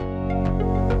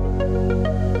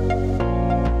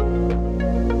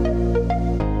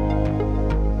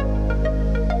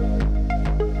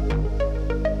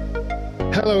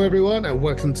Hello, everyone, and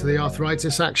welcome to the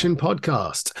Arthritis Action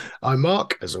Podcast. I'm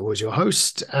Mark, as always, your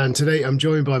host, and today I'm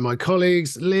joined by my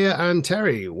colleagues, Leah and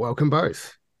Terry. Welcome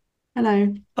both.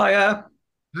 Hello. Hiya.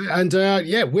 And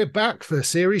we're back for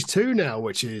series 2 now,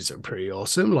 which is pretty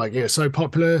awesome. So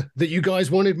popular that you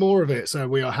guys wanted more of it, so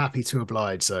we are happy to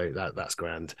oblige. So that's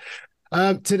grand.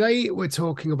 Today, we're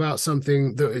talking about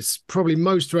something that is probably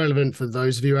most relevant for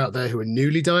those of you out there who are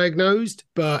newly diagnosed,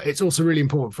 but it's also really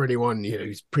important for anyone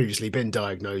who's previously been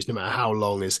diagnosed, no matter how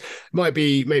long.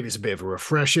 Maybe it's a bit of a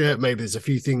refresher, maybe there's a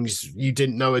few things you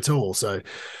didn't know at all. So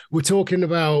we're talking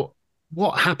about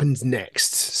what happens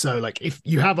next. So if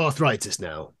you have arthritis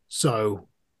now, so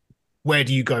where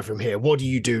do you go from here? What do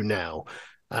you do now?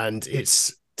 And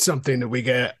it's something that we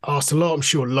get asked a lot. I'm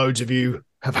sure loads of you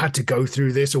have had to go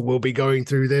through this or will be going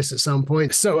through this at some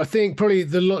point. So I think probably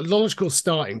the logical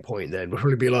starting point then would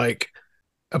probably be like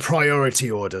a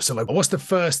priority order. So what's the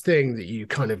first thing that you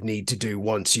kind of need to do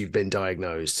once you've been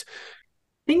diagnosed?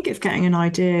 I think it's getting an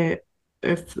idea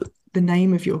of the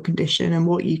name of your condition and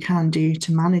what you can do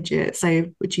to manage it. So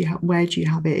where do you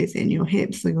have it? Is it in your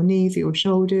hips or your knees or your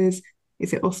shoulders?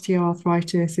 Is it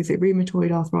osteoarthritis? Is it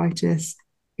rheumatoid arthritis?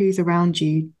 Who's around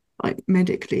you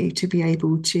medically to be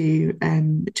able to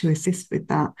assist with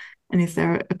that? And is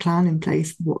there a plan in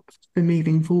place for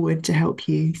moving forward to help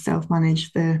you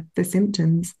self-manage the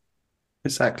symptoms?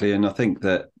 Exactly. And I think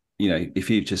that, if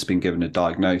you've just been given a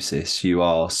diagnosis, you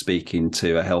are speaking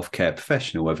to a healthcare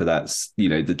professional, whether that's,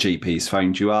 the GP's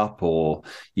phoned you up or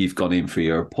you've gone in for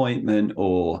your appointment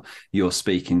or you're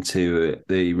speaking to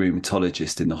the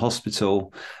rheumatologist in the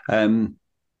hospital.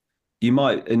 You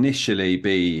might initially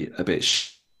be a bit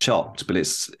shocked, but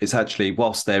it's actually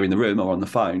whilst they're in the room or on the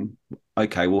phone.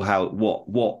 Okay, well,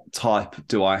 what type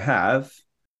do I have,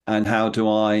 and how do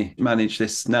I manage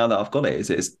this now that I've got it?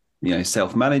 Is it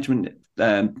self-management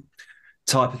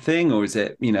type of thing, or is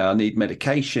it I need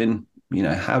medication?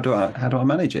 How do I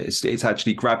manage it? It's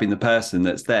actually grabbing the person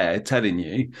that's there, telling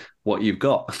you what you've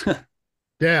got.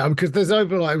 Yeah, because there's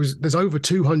over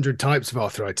 200 types of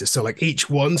arthritis. So each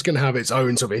one's going to have its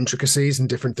own sort of intricacies and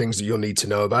different things that you'll need to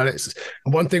know about it.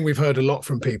 And one thing we've heard a lot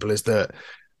from people is that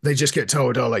they just get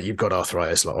told, you've got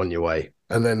arthritis on your way.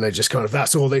 And then they just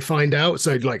that's all they find out.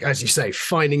 So as you say,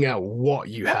 finding out what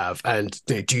you have and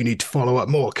do you need to follow up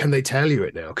more? Can they tell you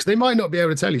it now? Because they might not be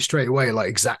able to tell you straight away,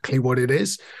 exactly what it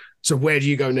is. So where do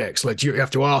you go next? You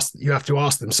have to ask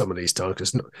them some of these times,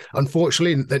 because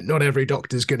unfortunately, not every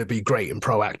doctor is going to be great and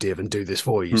proactive and do this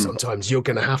for you. Sometimes you're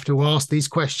going to have to ask these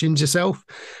questions yourself.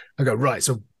 I go, right,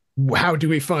 so how do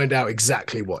we find out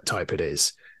exactly what type it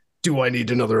is? Do I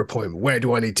need another appointment? Where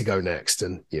do I need to go next?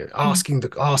 And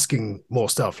asking more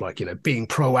stuff, being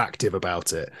proactive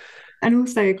about it. And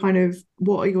also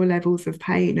what are your levels of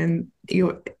pain, and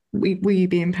will you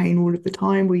be in pain all of the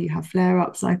time? Will you have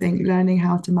flare-ups? I think learning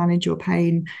how to manage your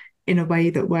pain in a way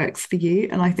that works for you.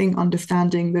 And I think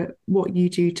understanding that what you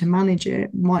do to manage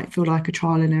it might feel like a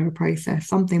trial and error process.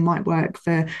 Something might work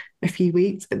for a few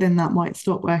weeks, but then that might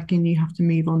stop working. You have to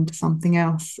move on to something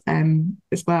else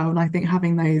as well. And I think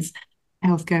having those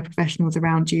healthcare professionals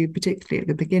around you, particularly at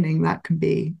the beginning, that can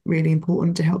be really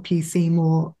important to help you see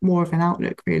more of an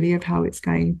outlook really of how it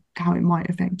might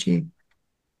affect you.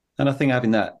 And I think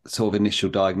having that sort of initial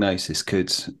diagnosis could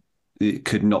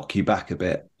knock you back a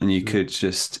bit, and you could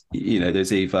just,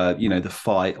 there's either, the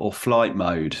fight or flight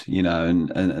mode,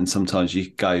 and sometimes you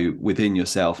go within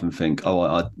yourself and think,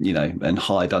 and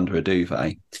hide under a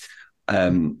duvet.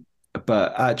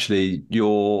 But actually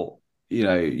your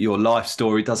life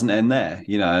story doesn't end there,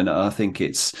 and I think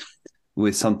it's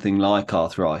with something like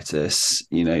arthritis,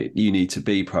 you need to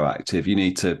be proactive. You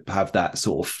need to have that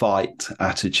sort of fight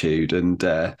attitude and,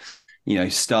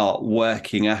 start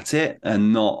working at it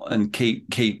and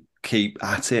keep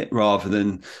at it, rather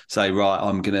than say, right,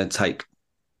 I'm going to take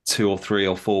 2 or 3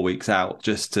 or 4 weeks out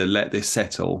just to let this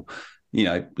settle.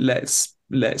 Let's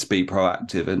be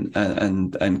proactive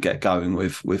and get going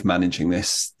with managing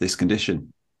this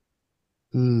condition.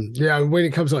 Yeah, when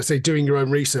it comes to say doing your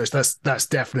own research, that's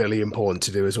definitely important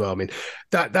to do as well. I mean,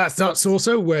 that's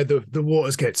also where the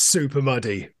waters get super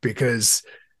muddy, because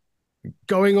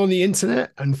going on the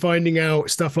internet and finding out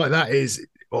stuff like that it's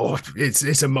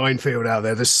a minefield out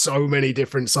there. There's so many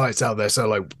different sites out there.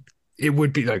 So it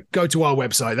would be go to our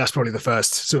website. That's probably the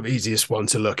first sort of easiest one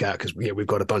to look at, because we've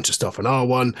got a bunch of stuff on our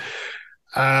one.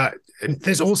 And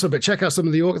there's also, but check out some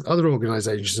of the other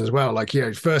organizations as well.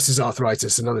 First is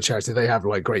Arthritis, another charity. They have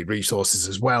great resources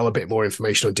as well, a bit more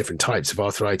information on different types of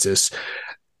arthritis.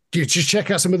 You just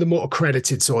check out some of the more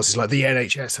accredited sources, like the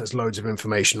NHS has loads of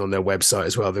information on their website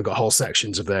as well. They've got whole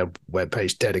sections of their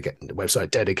website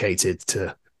dedicated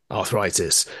to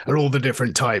arthritis and all the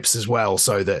different types as well,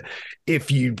 so that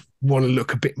if you want to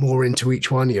look a bit more into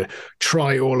each one,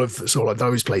 try all of sort of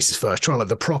those places first. Try like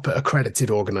the proper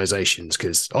accredited organizations,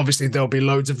 because obviously there'll be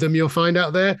loads of them you'll find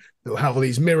out there that'll have all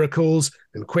these miracles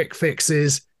and quick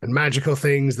fixes and magical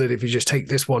things that if you just take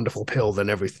this wonderful pill, then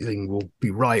everything will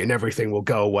be right and everything will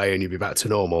go away and you'll be back to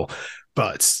normal.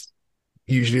 But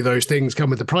usually those things come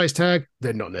with the price tag.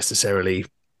 They're not necessarily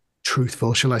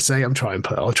truthful, shall I say. I'll try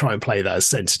and play that as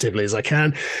sensitively as I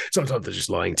can. Sometimes they're just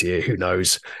lying to you. Who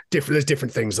knows? There's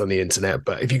different things on the internet,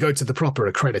 but if you go to the proper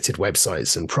accredited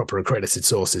websites and proper accredited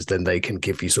sources, then they can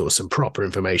give you sort of some proper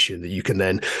information that you can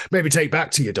then maybe take back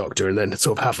to your doctor and then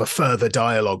sort of have a further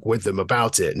dialogue with them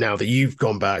about it. Now that you've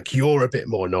gone back, you're a bit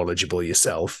more knowledgeable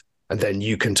yourself, and then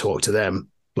you can talk to them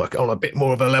like on a bit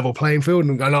more of a level playing field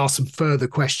and ask some further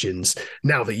questions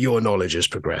now that your knowledge has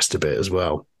progressed a bit as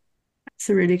well. It's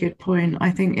a really good point.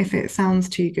 I think if it sounds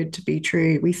too good to be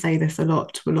true, we say this a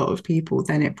lot to a lot of people,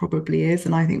 then it probably is.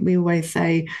 And I think we always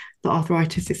say that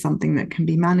arthritis is something that can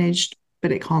be managed,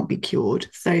 but it can't be cured.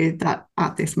 So that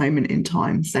at this moment in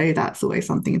time, so that's always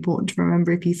something important to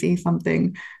remember. If you see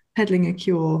something peddling a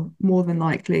cure, more than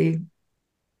likely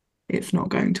it's not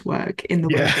going to work in the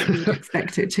way that you would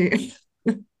expect it to.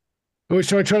 We're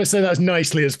trying to say that as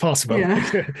nicely as possible.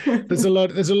 Yeah. There's a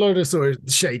lot of sort of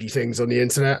shady things on the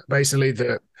internet, basically,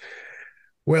 that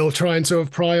will try and sort of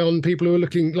pry on people who are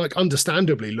looking, like,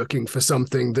 understandably looking for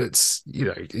something that's,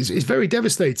 is very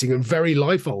devastating and very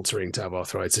life altering to have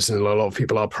arthritis. And a lot of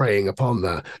people are preying upon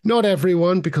that. Not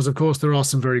everyone, because of course there are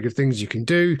some very good things you can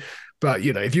do. But,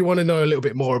 if you want to know a little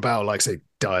bit more about, like, say,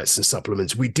 diets and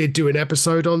supplements, we did do an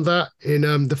episode on that in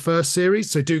the first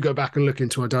series. So do go back and look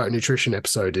into our diet and nutrition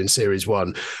episode in series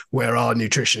 1, where our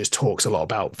nutritionist talks a lot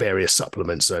about various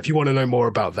supplements. So if you want to know more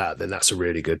about that, then that's a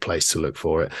really good place to look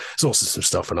for it. There's also some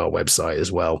stuff on our website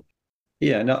as well.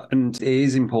 Yeah, no, and it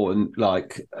is important,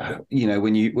 like,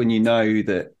 when you know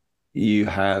that you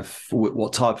have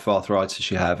what type of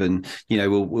arthritis you have, and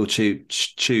we'll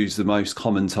choose the most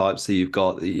common types. So you've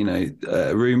got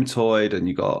rheumatoid, and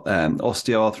you've got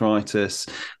osteoarthritis.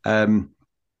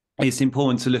 It's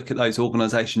important to look at those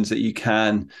organizations that you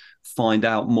can find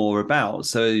out more about.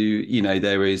 So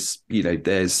there's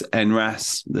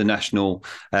NRAS, the National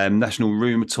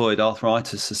Rheumatoid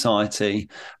Arthritis Society.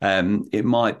 It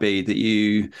might be that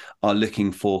you are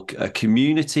looking for a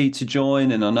community to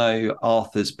join, and I know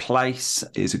Arthur's Place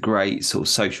is a great sort of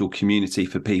social community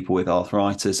for people with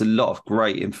arthritis. A lot of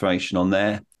great information on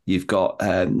there. You've got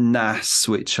NAS,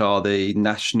 which are the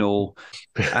national,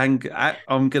 and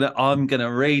I'm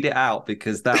gonna read it out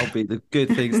because that'll be the good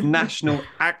things. National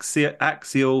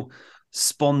Axial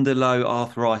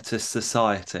Spondyloarthritis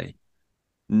Society,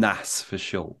 NAS for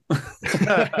short.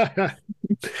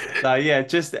 So yeah,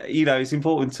 just it's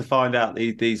important to find out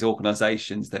these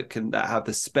organisations that have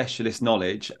the specialist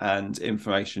knowledge and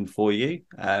information for you.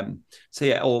 So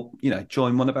yeah, or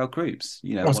join one of our groups.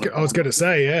 I was going to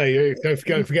say, yeah,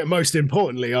 don't forget. Most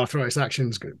importantly, Arthritis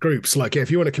Actions groups. Like,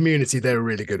 if you want a community, they're a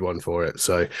really good one for it.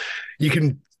 So you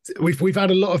can. We've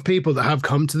had a lot of people that have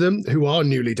come to them who are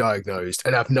newly diagnosed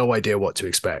and have no idea what to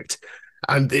expect.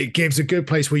 And it gives a good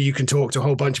place where you can talk to a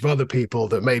whole bunch of other people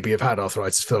that maybe have had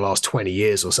arthritis for the last 20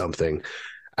 years or something.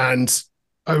 And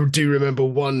I do remember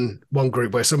one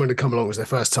group where someone had come along, it was their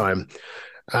first time,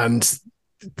 and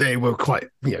they were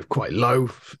quite low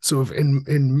sort of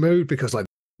in mood, because like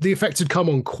the effects had come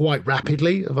on quite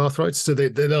rapidly of arthritis. So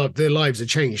their lives had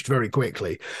changed very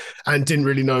quickly and didn't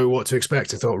really know what to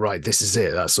expect. I thought, right, this is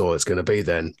it. That's all it's going to be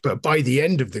then. But by the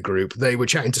end of the group, they were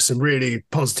chatting to some really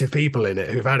positive people in it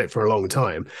who've had it for a long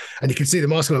time. And you can see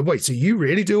them asking, like, wait, so you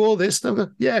really do all this stuff?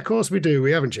 Yeah, of course we do.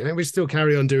 We haven't changed. We still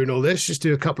carry on doing all this, just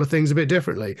do a couple of things a bit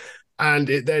differently. And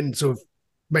it then sort of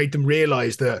made them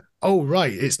realize that, oh,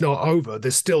 right, it's not over.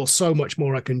 There's still so much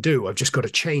more I can do. I've just got to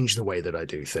change the way that I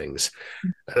do things.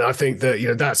 And I think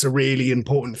that, that's a really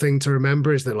important thing to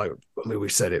remember, is that, like, I mean,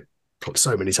 we've said it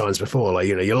so many times before, like,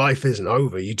 your life isn't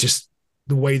over.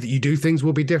 The way that you do things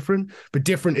will be different, but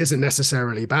different isn't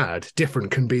necessarily bad.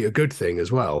 Different can be a good thing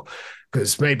as well,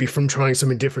 because maybe from trying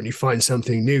something different, you find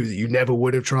something new that you never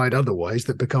would have tried otherwise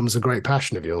that becomes a great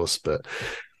passion of yours. But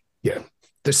yeah.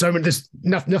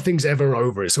 Nothing's ever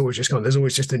over. It's always there's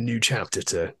always just a new chapter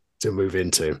to move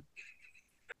into.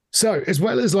 So, as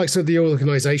well as the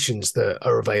organizations that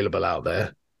are available out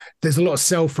there, there's a lot of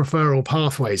self-referral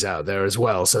pathways out there as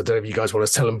well. So, do you guys want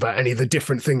to tell them about any of the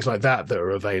different things like that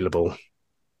are available?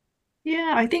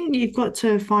 Yeah, I think you've got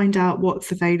to find out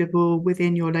what's available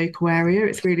within your local area.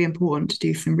 It's really important to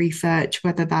do some research,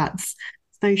 whether that's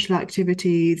social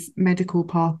activities, medical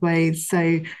pathways.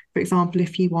 So, for example,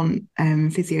 if you want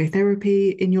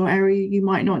physiotherapy in your area, you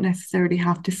might not necessarily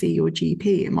have to see your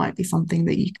GP. It might be something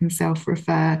that you can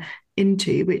self-refer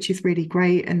into, which is really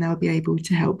great, and they'll be able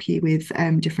to help you with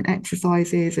different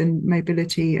exercises and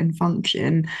mobility and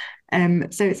function.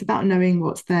 So it's about knowing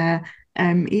what's there.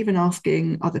 Even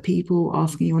asking other people,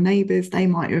 asking your neighbours, they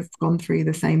might have gone through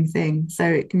the same thing. So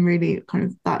it can really kind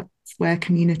of, that's where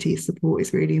community support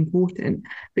is really important.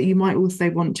 But you might also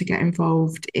want to get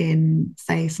involved in,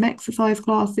 say, some exercise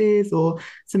classes or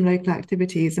some local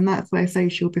activities. And that's where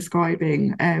social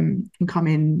prescribing can come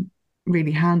in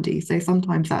really handy. So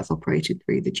sometimes that's operated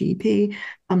through the GP,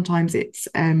 sometimes it's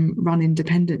run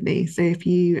independently. So if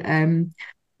you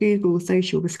Google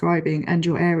social prescribing and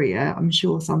your area, I'm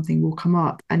sure something will come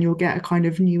up and you'll get a kind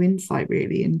of new insight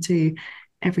really into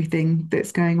everything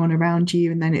that's going on around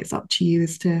you. And then it's up to you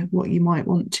as to what you might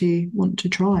want to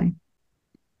try.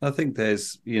 I think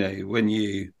there's, when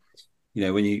you're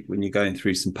going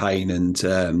through some pain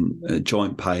and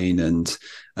joint pain, and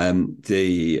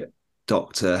the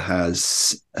doctor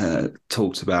has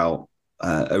talked about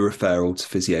a referral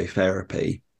to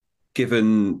physiotherapy,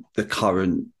 given the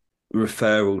current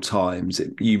referral times,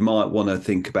 you might want to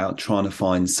think about trying to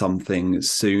find something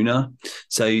sooner.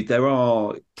 So there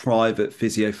are private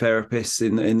physiotherapists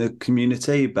in the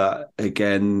community, but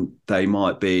again, they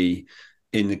might be,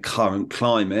 in the current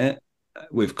climate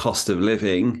with cost of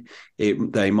living,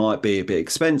 they might be a bit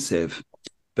expensive.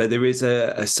 But there is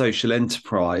a social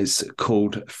enterprise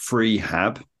called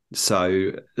Freehab.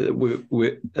 So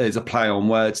there's a play on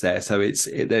words there. So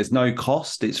there's no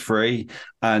cost, it's free,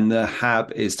 and the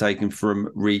hab is taken from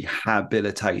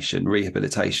rehabilitation.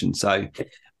 So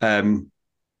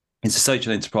it's a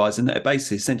social enterprise, and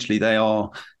basically, essentially, they're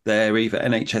either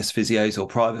NHS physios or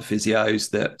private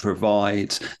physios that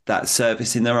provide that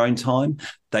service in their own time.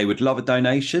 They would love a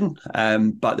donation,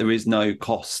 but there is no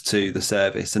cost to the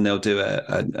service, and they'll do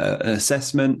an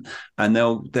assessment, and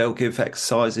they'll give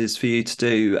exercises for you to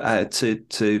do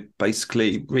to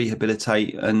basically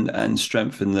rehabilitate and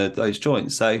strengthen those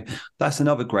joints. So that's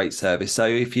another great service. So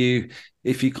if you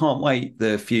can't wait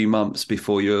the few months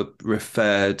before you're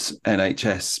referred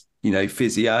NHS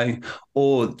physio,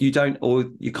 or you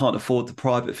can't afford the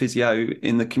private physio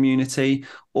in the community,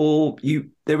 or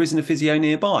there isn't a physio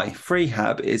nearby,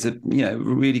 Freehab is a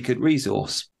really good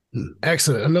resource.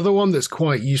 Excellent. Another one that's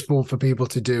quite useful for people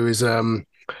to do is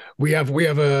we have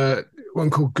a one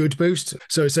called Good Boost.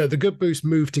 So the Good Boost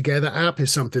Move Together app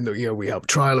is something that we help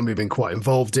trial and we've been quite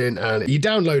involved in. And you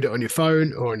download it on your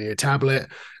phone or on your tablet,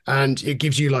 and it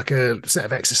gives you like a set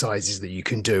of exercises that you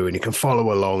can do, and you can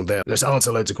follow along there. Just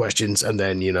answer loads of questions, and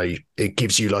then it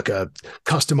gives you like a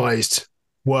customized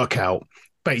workout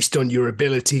based on your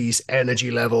abilities, energy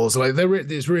levels. Like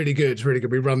it's really good. It's really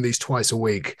good. We run these twice a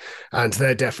week, and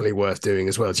they're definitely worth doing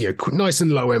as well. It's nice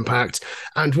and low impact.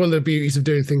 And one of the beauties of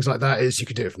doing things like that is you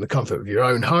can do it from the comfort of your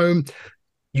own home.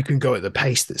 You can go at the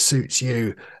pace that suits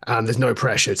you, and there's no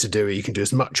pressure to do it. You can do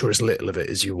as much or as little of it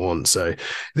as you want. So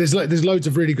there's loads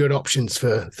of really good options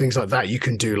for things like that. You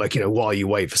can do while you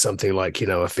wait for something like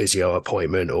a physio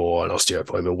appointment or an osteo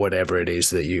appointment, whatever it is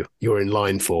that you're in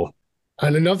line for.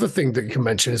 And another thing that you can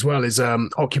mention as well is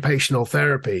occupational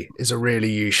therapy is a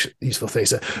really useful thing.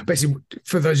 So basically,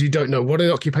 for those who don't know, what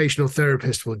an occupational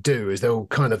therapist will do is they'll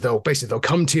come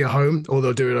to your home, or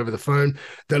they'll do it over the phone.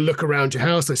 They'll look around your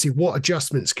house. They see what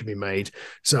adjustments can be made.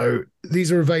 So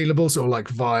these are available sort of like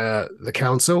via the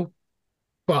council,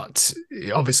 but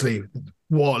obviously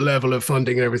what level of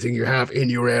funding and everything you have in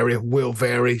your area will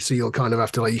vary. So you'll kind of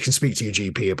have to you can speak to your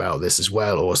GP about this as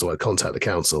well, or also contact the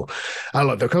council.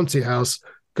 And they'll come to your house,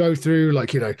 go through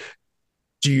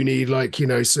do you need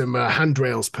some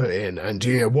handrails put in, and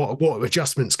what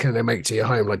adjustments can they make to your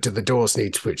home? Do the doors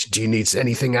need switched? Do you need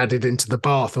anything added into the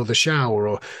bath or the shower,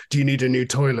 or do you need a new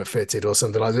toilet fitted or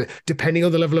something like that? Depending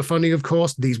on the level of funding, of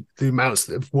course, the amounts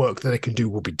of work that they can do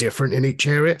will be different in each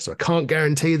area. So I can't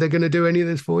guarantee they're going to do any of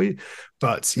this for you,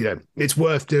 but it's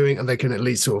worth doing, and they can at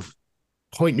least sort of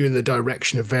point you in the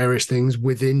direction of various things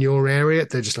within your area.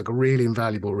 They're just a really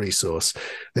invaluable resource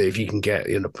that if you can get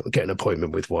an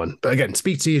appointment with one. But again,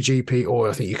 speak to your GP, or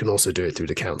I think you can also do it through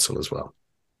the council as well.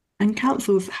 And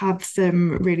councils have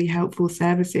some really helpful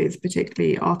services,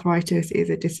 particularly arthritis is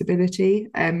a disability.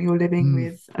 You're living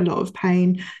with a lot of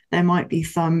pain. There might be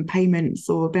some payments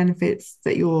or benefits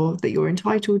that you're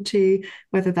entitled to,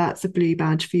 whether that's a blue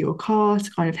badge for your car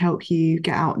to kind of help you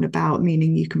get out and about,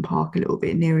 meaning you can park a little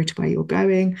bit nearer to where you're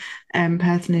going,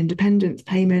 personal independence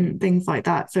payment, things like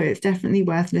that. So it's definitely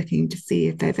worth looking to see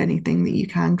if there's anything that you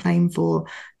can claim for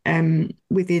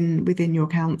within your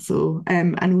council,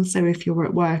 and also if you're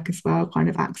at work as well, kind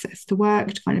of access to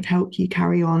work to kind of help you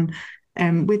carry on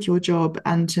with your job,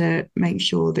 and to make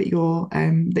sure that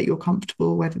you're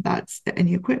comfortable, whether that's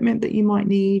any equipment that you might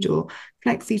need, or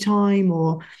flexi time,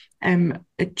 or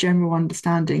a general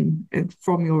understanding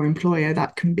from your employer.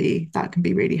 That can be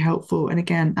really helpful. And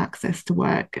again, access to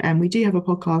work. And we do have a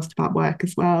podcast about work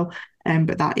as well,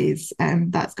 but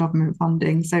that's government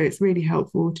funding, so it's really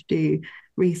helpful to do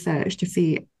research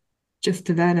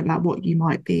to learn about what you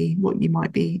might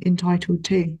be entitled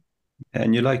to.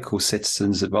 And your local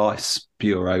Citizens Advice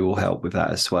Bureau will help with that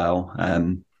as well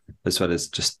as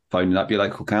just phoning up your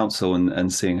local council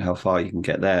and seeing how far you can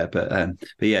get there. But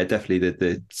yeah, definitely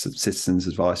the Citizens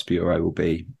Advice Bureau will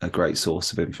be a great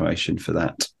source of information for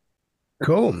that.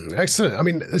 Cool. Excellent. I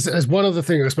mean, there's one other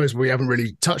thing I suppose we haven't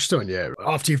really touched on yet.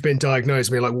 After you've been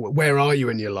diagnosed, I mean, like, where are you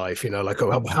in your life? You know, like,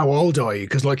 how old are you?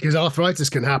 Because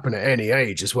arthritis can happen at any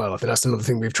age as well. I think that's another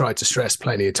thing we've tried to stress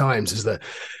plenty of times, is that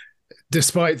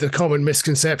despite the common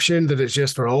misconception that it's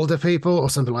just for older people or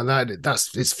something like that,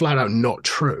 it's flat out not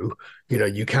true. You know,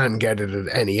 you can get it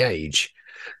at any age.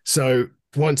 So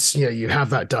once, you know, you have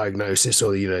that diagnosis,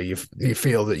 or, you know, you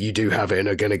feel that you do have it and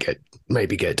are going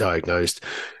to get diagnosed,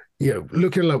 you know,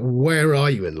 looking like, where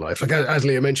are you in life? Like, as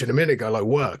Leah mentioned a minute ago, like,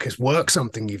 work. Is work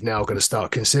something you've now got to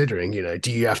start considering? You know,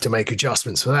 do you have to make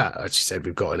adjustments for that? As she said,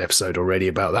 we've got an episode already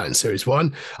about that in series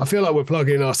 1. I feel like we're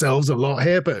plugging ourselves a lot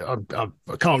here, but I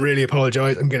can't really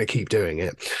apologize. I'm going to keep doing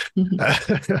it.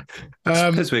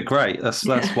 Because we're great. That's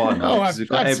why, mate. We've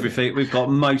got everything. We've got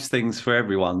most things for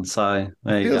everyone. So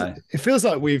there you go. It feels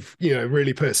like we've, you know,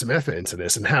 really put some effort into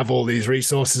this and have all these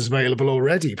resources available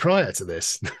already prior to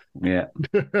this. Yeah.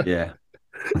 Yeah.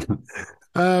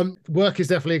 Work is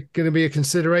definitely going to be a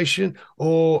consideration,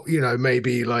 or, you know,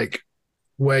 maybe like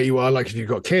where you are, like if you've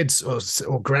got kids or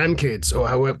grandkids or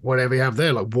however, whatever you have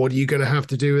there, like, what are you going to have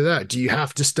to do with that? Do you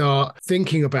have to start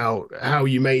thinking about how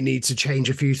you may need to change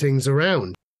a few things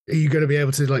around? Are you going to be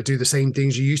able to, like, do the same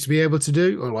things you used to be able to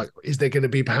do? Or, like, is there going to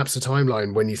be perhaps a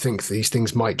timeline when you think these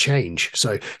things might change?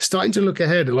 So starting to look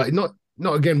ahead and, like, not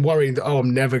again worrying that, oh,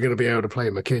 I'm never going to be able to play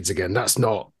with my kids again. That's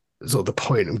not sort of the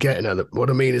point I'm getting at.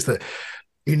 What I mean is that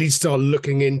you need to start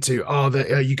looking into, are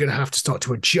you going to have to start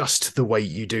to adjust the way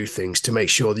you do things to make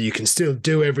sure that you can still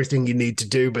do everything you need to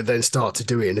do, but then start to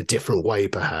do it in a different way,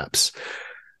 perhaps.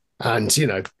 And, you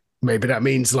know, maybe that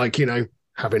means, like, you know,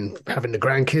 having the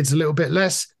grandkids a little bit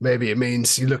less. Maybe it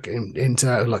means you look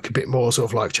into like a bit more sort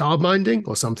of like childminding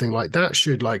or something like that.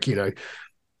 Should, like, you know,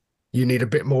 you need a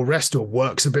bit more rest, or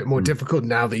work's a bit more difficult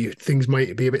now that things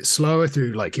might be a bit slower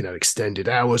through, like, you know, extended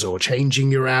hours or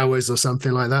changing your hours or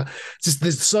something like that.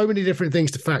 There's so many different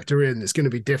things to factor in. It's going to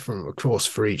be different, of course,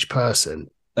 for each person.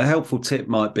 A helpful tip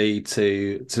might be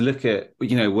to look at,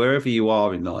 you know, wherever you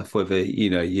are in life, whether, you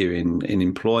know, you're in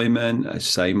employment, as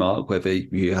you say, Mark, whether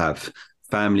you have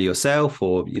family yourself,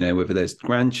 or, you know, whether there's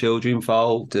grandchildren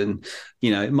involved, and,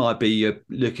 you know, it might be you're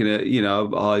looking at, you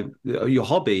know, your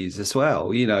hobbies as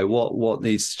well, you know, what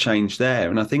needs to change there.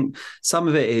 And I think some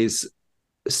of it is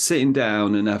sitting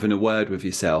down and having a word with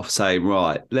yourself, saying,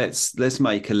 right, let's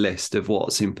make a list of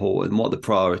what's important, what the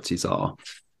priorities are.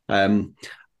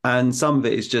 And some of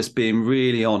it is just being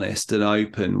really honest and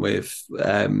open with,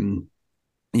 you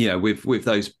know, with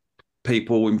those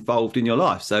people involved in your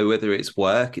life. So whether it's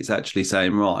work, it's actually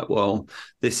saying, right, well,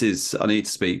 I need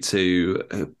to speak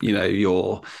to, you know,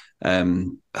 your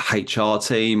HR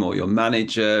team or your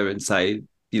manager and say,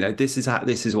 you know, this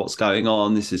is what's going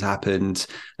on. This has happened.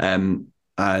 And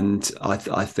I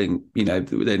think, you know,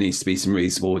 there needs to be some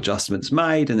reasonable adjustments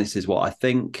made. And this is what I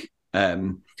think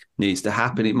needs to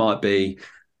happen. It might be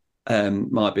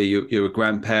you're a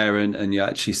grandparent and you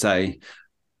actually say,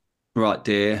 right,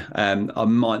 dear, I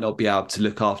might not be able to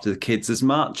look after the kids as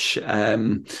much,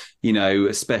 you know,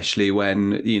 especially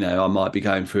when, you know, I might be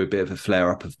going through a bit of a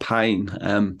flare-up of pain,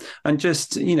 and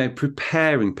just, you know,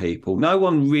 preparing people. No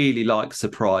one really likes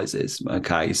surprises,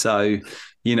 okay? So,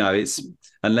 you know, it's,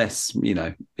 unless, you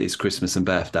know, it's Christmas and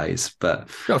birthdays, but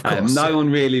no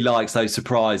one really likes those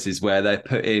surprises where they're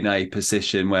put in a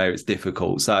position where it's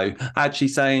difficult. So actually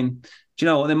saying, do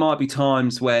you know what, there might be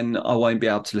times when I won't be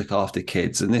able to look after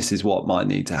kids, and this is what might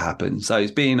need to happen. So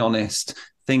it's being honest,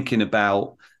 thinking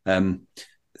about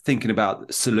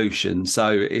solutions.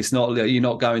 So it's not, you're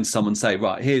not going to someone and say,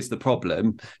 right, here's the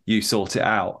problem, you sort it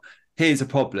out. Here's a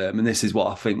problem, and this is what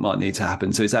I think might need to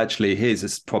happen. So it's actually, here's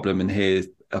a problem and here's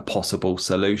a possible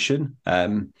solution.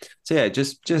 So yeah,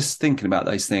 just thinking about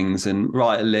those things and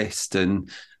write a list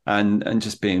and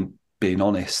just being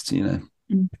honest, you know.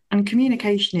 And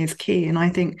communication is key. And I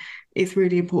think it's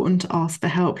really important to ask for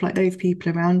help. Like those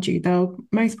people around you, they'll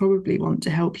most probably want to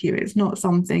help you. It's not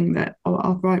something that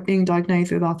being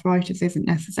diagnosed with arthritis isn't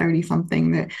necessarily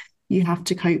something that you have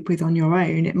to cope with on your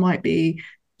own. It might be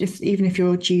just even if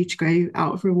you're due to go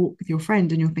out for a walk with your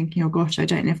friend and you're thinking, oh gosh, I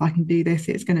don't know if I can do this,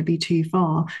 it's going to be too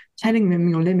far, telling them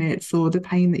your limits or the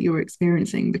pain that you're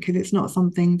experiencing, because it's not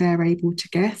something they're able to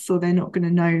guess, or they're not going to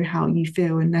know how you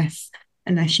feel unless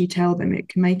you tell them. It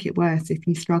can make it worse if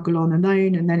you struggle on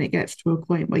alone, and then it gets to a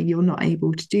point where you're not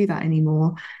able to do that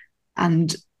anymore,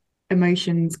 and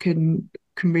emotions can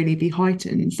really be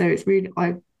heightened. So it's really,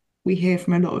 we hear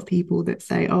from a lot of people that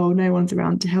say, oh, no one's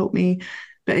around to help me.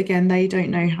 But again, they don't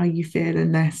know how you feel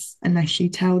unless you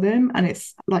tell them. And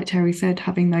it's like Terry said,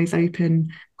 having those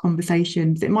open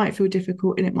conversations. It might feel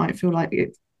difficult and it might feel like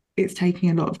it's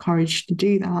taking a lot of courage to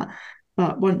do that.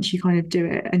 But once you kind of do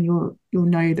it, and you'll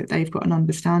know that they've got an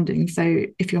understanding. So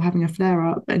if you're having a flare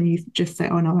up and you just say,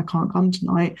 oh no, I can't come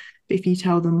tonight, but if you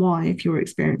tell them why, if you're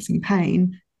experiencing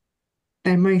pain,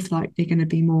 they're most likely going to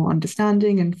be more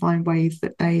understanding and find ways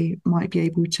that they might be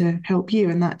able to help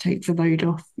you. And that takes a load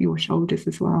off your shoulders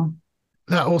as well.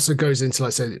 That also goes into, like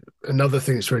I said, another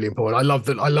thing that's really important. I love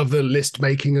the list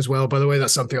making as well. By the way,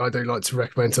 that's something I do like to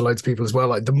recommend to loads of people as well.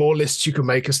 Like the more lists you can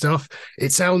make of stuff,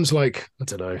 it sounds like, I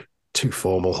don't know, too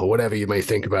formal or whatever you may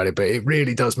think about it, but it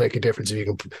really does make a difference if you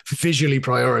can visually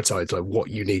prioritize like what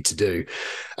you need to do.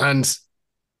 And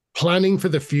planning for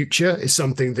the future is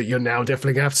something that you're now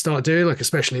definitely gonna have to start doing, like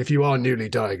especially if you are newly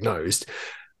diagnosed.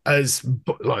 As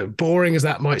like boring as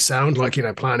that might sound, like, you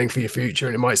know, planning for your future,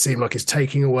 and it might seem like it's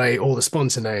taking away all the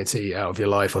spontaneity out of your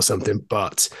life or something,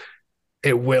 but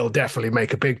it will definitely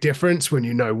make a big difference when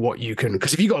you know what you can,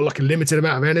 because if you've got like a limited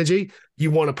amount of energy,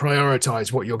 you want to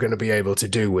prioritize what you're going to be able to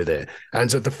do with it. And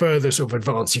so the further sort of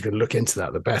advance you can look into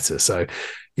that, the better. So,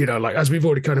 you know, like as we've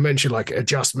already kind of mentioned, like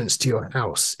adjustments to your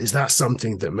house, is that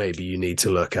something that maybe you need to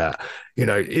look at? You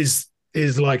know, is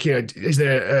like, you know, is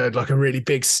there like a really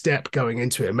big step going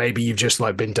into it? Maybe you've just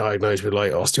like been diagnosed with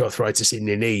like osteoarthritis in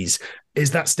your knees.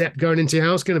 Is that step going into your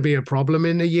house going to be a problem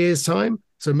in a year's time?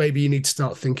 So maybe you need to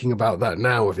start thinking about that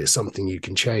now, if it's something you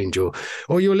can change,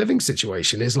 or your living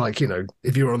situation is like, you know,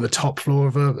 if you're on the top floor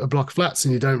of a block of flats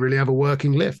and you don't really have a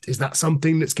working lift, is that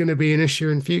something that's going to be an issue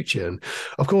in future? And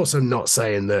of course, I'm not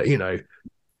saying that, you know,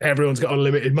 everyone's got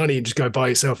unlimited money and just go buy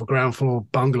yourself a ground floor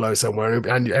bungalow somewhere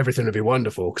and everything will be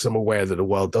wonderful, because I'm aware that the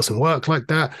world doesn't work like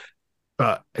that.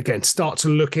 But again, start to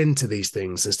look into these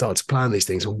things and start to plan these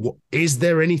things. Is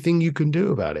there anything you can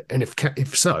do about it? And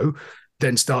if so,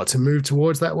 then start to move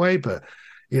towards that way. But,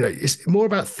 you know, it's more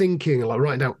about thinking, like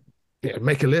right now, yeah,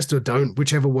 make a list or don't,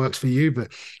 whichever works for you.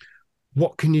 But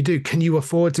what can you do? Can you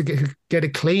afford to get a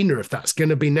cleaner if that's going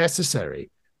to be necessary?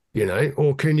 You know,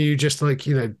 or can you just like,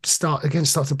 you know, start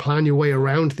to plan your way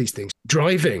around these things?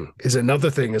 Driving is another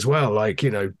thing as well. Like,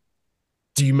 you know,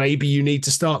 maybe you need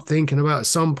to start thinking about at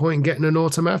some point getting an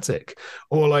automatic,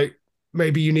 or like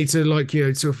maybe you need to, like, you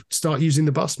know, sort of start using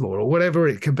the bus more, or whatever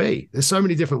it could be. There's so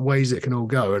many different ways it can all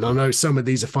go. And I know some of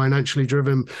these are financially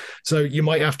driven, so you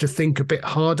might have to think a bit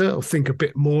harder or think a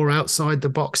bit more outside the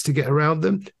box to get around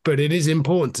them. But it is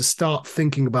important to start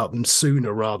thinking about them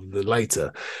sooner rather than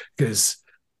later, because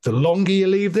the longer you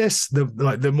leave this,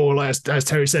 the more, like, as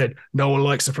Terry said, no one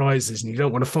likes surprises, and you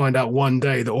don't want to find out one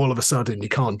day that all of a sudden you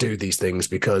can't do these things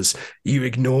because you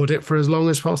ignored it for as long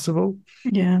as possible.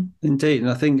 Yeah, indeed. And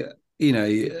I think, you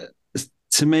know,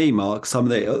 to me, Mark,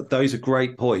 some of those are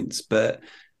great points, but,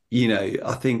 you know,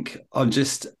 I think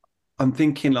I'm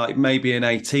thinking like maybe an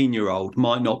 18-year-old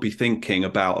might not be thinking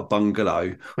about a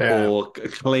bungalow or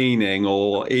cleaning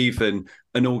or even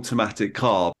an automatic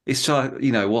car. It's just,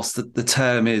 you know, what's the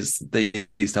term is, the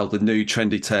new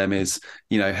trendy term is,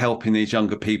 you know, helping these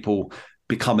younger people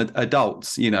become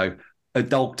adults, you know,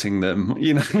 adulting them,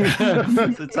 you know,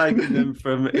 so taking them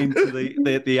from into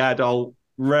the adult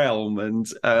realm.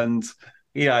 And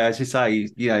you know, as you say,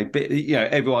 you know,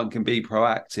 everyone can be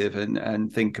proactive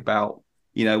and think about,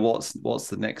 you know, what's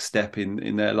the next step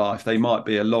in their life. They might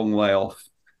be a long way off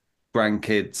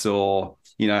grandkids or,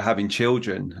 you know, having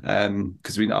children,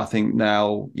 because I think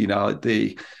now, you know,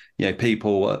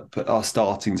 people are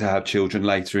starting to have children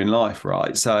later in life,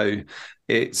 right? So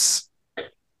it's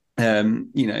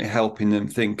you know, helping them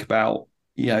think about,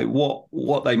 you know,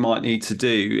 what they might need to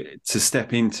do to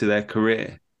step into their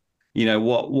career. You know,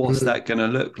 what's that going to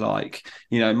look like?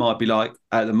 You know, it might be like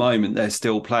at the moment they're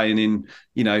still playing in,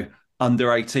 you know, under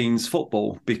 18s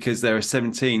football because they're a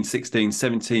 17, 16,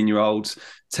 17-year-old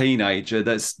teenager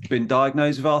that's been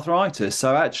diagnosed with arthritis.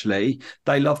 So actually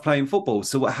they love playing football.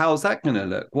 So how's that going to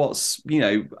look? You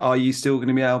know, are you still going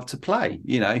to be able to play?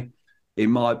 You know, it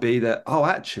might be that, oh,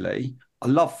 actually, I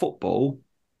love football.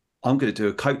 I'm going to do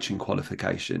a coaching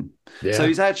qualification. Yeah. So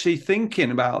he's actually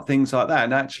thinking about things like that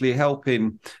and actually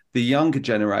helping the younger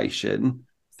generation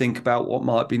think about what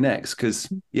might be next. Because,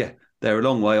 yeah, they're a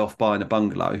long way off buying a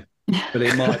bungalow, but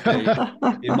it might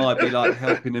be like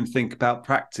helping them think about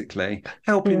practically,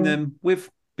 helping them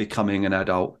with becoming an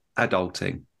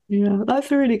adulting. Yeah,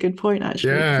 that's a really good point,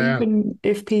 actually. 'Cause even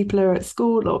if people are at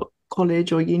school or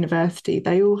college or university,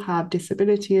 they all have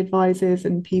disability advisors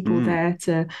and people there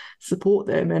to support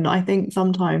them. And I think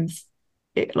sometimes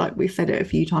it, like we've said it a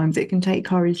few times, it can take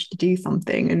courage to do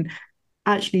something. And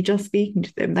actually just speaking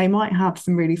to them, they might have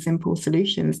some really simple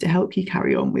solutions to help you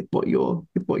carry on with what you're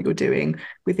doing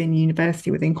within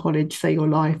university, within college, say your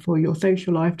life or your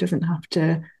social life doesn't have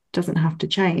to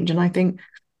change. And I think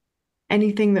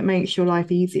anything that makes your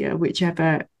life easier,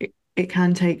 whichever it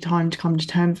can take time to come to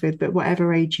terms with, but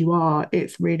whatever age you are,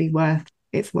 it's really worth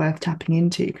tapping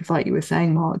into. Because like you were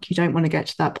saying, Mark, you don't want to get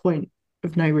to that point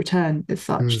of no return as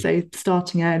such. So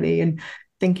starting early and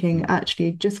thinking,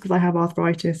 actually, just because I have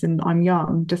arthritis and I'm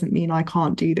young doesn't mean I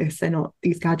can't do this.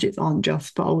 These gadgets aren't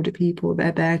just for older people.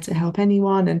 They're there to help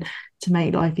anyone and to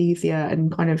make life easier,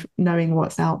 and kind of knowing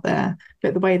what's out there.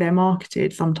 But the way they're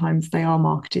marketed, sometimes they are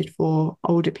marketed for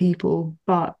older people,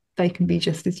 but they can be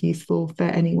just as useful for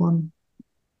anyone.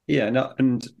 Yeah, no,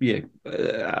 and yeah,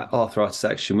 Arthritis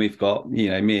Action. We've got, me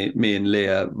and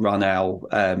Leah run our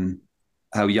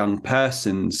young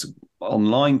persons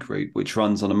online group, which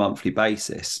runs on a monthly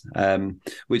basis,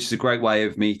 which is a great way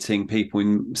of meeting people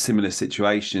in similar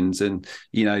situations. And,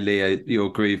 Leah, you'll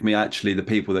agree with me, actually, the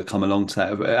people that come along to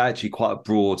that are actually quite a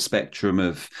broad spectrum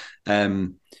of,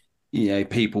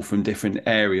 people from different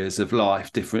areas of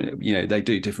life, different, they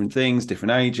do different things,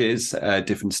 different ages,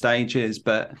 different stages.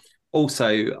 But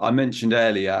also, I mentioned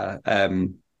earlier,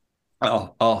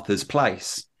 Arthur's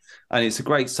Place. And it's a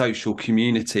great social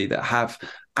community that have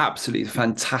absolutely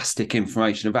fantastic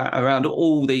information around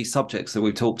all these subjects that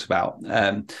we've talked about.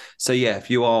 So yeah, if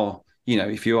you are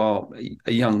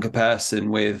a younger person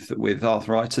with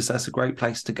arthritis, that's a great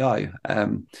place to go,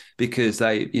 because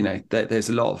there's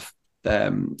a lot of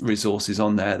resources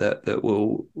on there that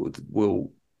will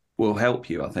help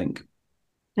you, I think.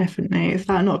 Definitely. It's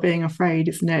that not being afraid,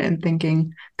 isn't it? And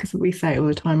thinking, because we say all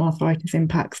the time, arthritis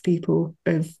impacts people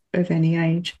of any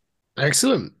age.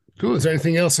 Excellent. Cool. Is there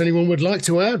anything else anyone would like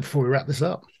to add before we wrap this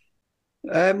up?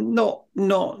 Not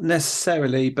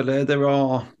necessarily, but there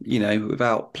are,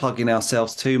 without plugging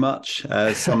ourselves too much,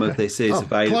 some of this is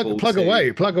available. Plug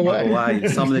away.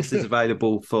 Some of this is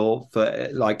available for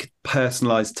like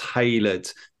personalised, tailored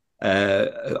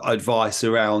advice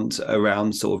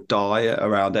around sort of diet,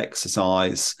 around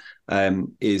exercise,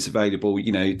 is available,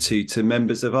 to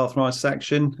members of Arthritis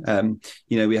Action.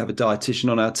 We have a dietitian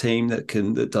on our team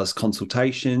that does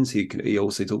consultations. He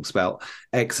also talks about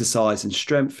exercise and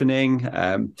strengthening.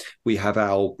 We have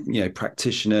our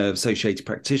associated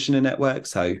practitioner network.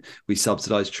 So we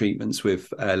subsidise treatments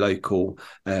with local,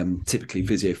 typically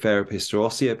physiotherapists or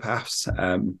osteopaths.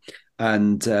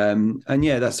 And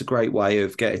yeah, that's a great way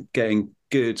of getting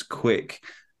good, quick,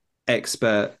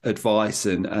 expert advice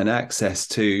and access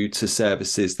to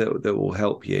services that will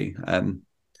help you.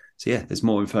 So yeah, there's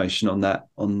more information on that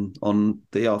on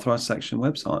the Arthritis Action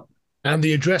website. And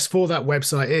the address for that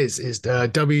website is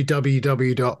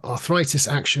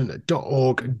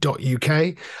www.arthritisaction.org.uk.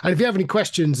 And if you have any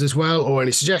questions as well, or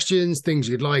any suggestions, things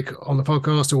you'd like on the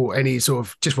podcast, or any sort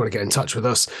of just want to get in touch with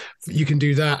us, you can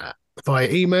do that via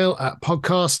email at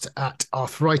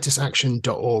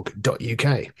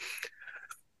podcast@arthritisaction.org.uk.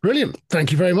 Brilliant.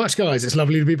 Thank you very much, guys. It's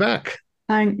lovely to be back.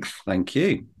 Thanks. Thank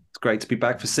you. It's great to be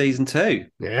back for season 2.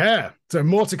 Yeah. So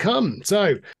more to come.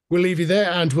 So we'll leave you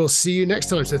there and we'll see you next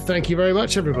time. So thank you very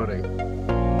much, everybody.